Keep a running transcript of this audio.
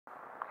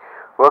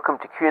Welcome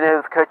to Q&A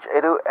with Coach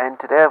Edu, and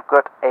today I've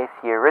got a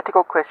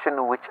theoretical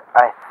question which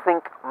I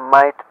think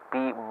might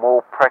be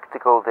more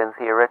practical than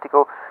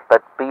theoretical,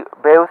 but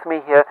bear with me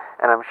here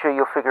and I'm sure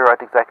you'll figure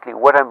out exactly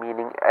what I'm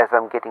meaning as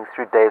I'm getting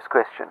through Dave's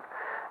question.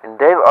 And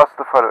Dave asked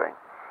the following.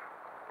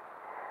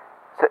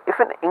 So if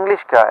an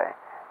English guy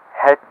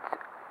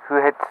who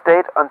had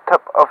stayed on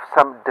top of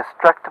some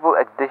destructible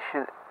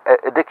addictions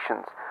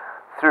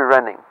through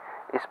running,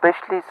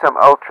 especially some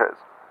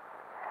ultras,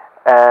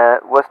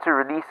 was to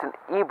release an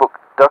eBook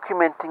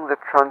documenting the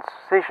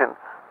transition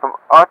from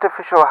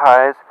artificial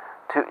highs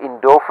to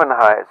endorphin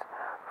highs,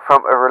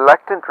 from a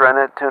reluctant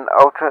runner to an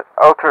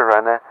ultra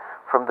runner,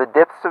 from the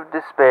depths of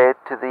despair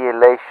to the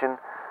elation,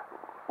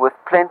 with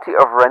plenty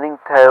of running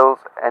tales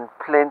and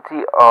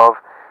plenty of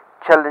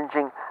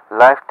challenging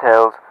life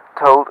tales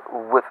told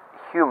with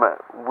humor.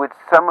 Would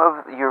some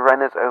of you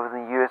runners over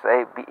in the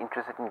USA be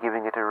interested in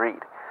giving it a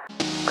read?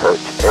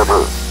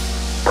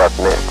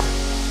 CoachEdu.net.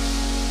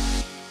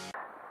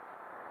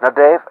 Now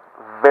Dave,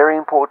 very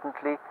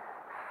importantly,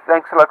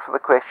 thanks a lot for the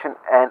question,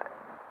 and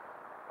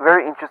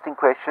very interesting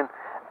question.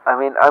 I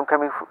mean, I'm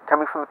coming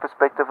from the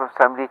perspective of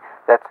somebody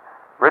that's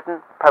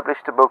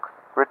published a book,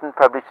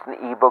 published an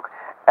ebook,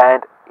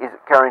 and is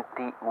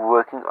currently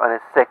working on a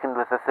second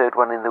with a third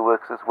one in the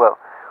works as well.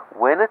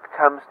 When it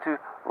comes to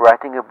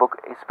writing a book,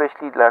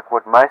 especially like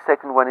what my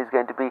second one is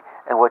going to be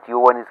and what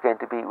your one is going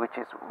to be, which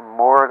is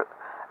more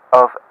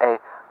of a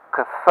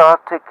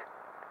cathartic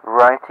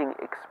writing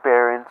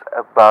experience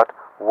about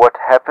what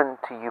happened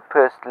to you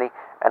personally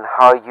and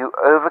how you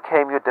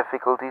overcame your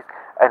difficulties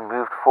and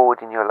moved forward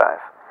in your life.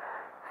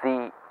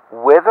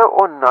 Whether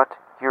or not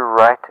you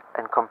write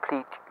and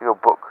complete your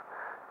book,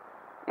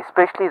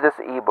 especially this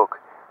ebook,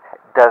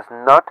 does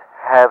not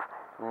have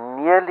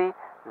nearly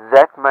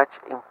that much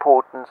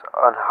importance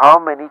on how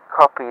many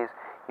copies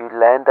you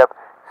land up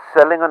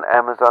selling on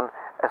Amazon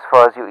as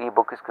far as your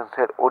ebook is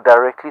concerned, or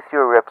directly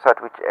through a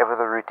website, whichever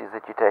the route is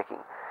that you're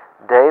taking.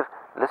 Dave,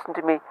 listen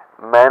to me,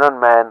 man on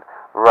man,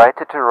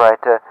 writer to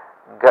writer,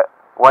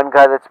 one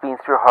guy that's been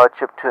through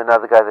hardship to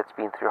another guy that's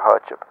been through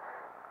hardship.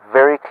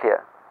 Very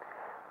clear.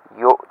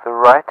 The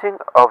writing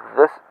of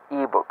this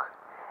ebook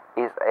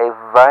is a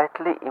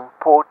vitally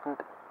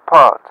important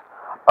part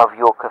of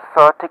your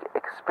cathartic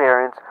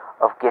experience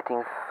of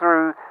getting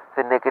through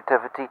the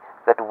negativity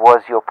that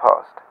was your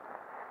past.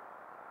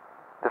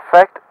 The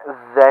fact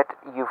that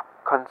you've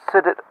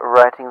considered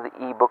writing the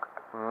ebook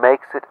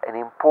makes it an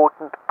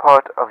important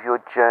part of your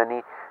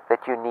journey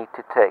that you need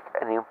to take,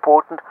 an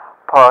important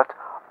part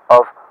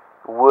of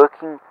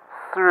working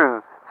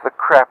through the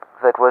crap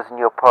that was in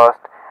your past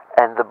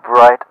and the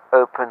bright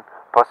open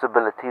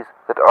possibilities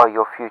that are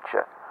your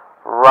future.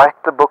 Write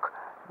the book,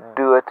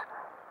 do it,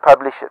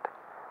 publish it.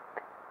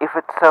 If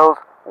it sells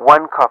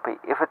one copy,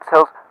 if it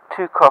sells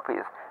 2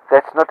 copies,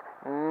 that's not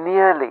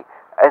nearly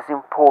as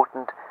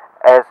important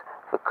as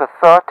the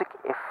cathartic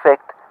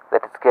effect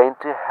that it's going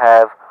to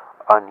have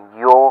on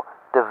your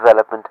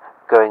development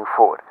going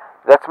forward.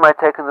 That's my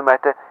take on the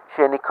matter.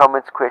 Share any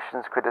comments,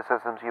 questions,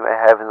 criticisms you may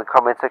have in the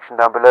comment section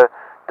down below.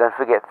 Don't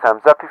forget,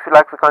 thumbs up if you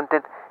like the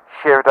content.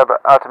 Share it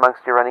out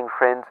amongst your running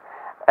friends.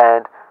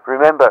 And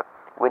remember,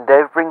 when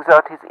Dave brings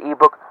out his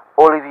ebook,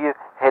 all of you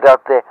head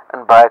out there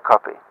and buy a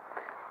copy.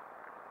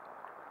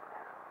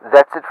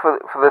 That's it for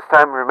this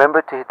time.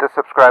 Remember to hit the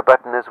subscribe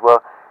button as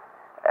well.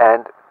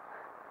 And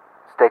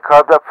stay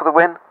carved up for the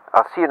win.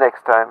 I'll see you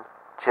next time.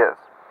 Cheers.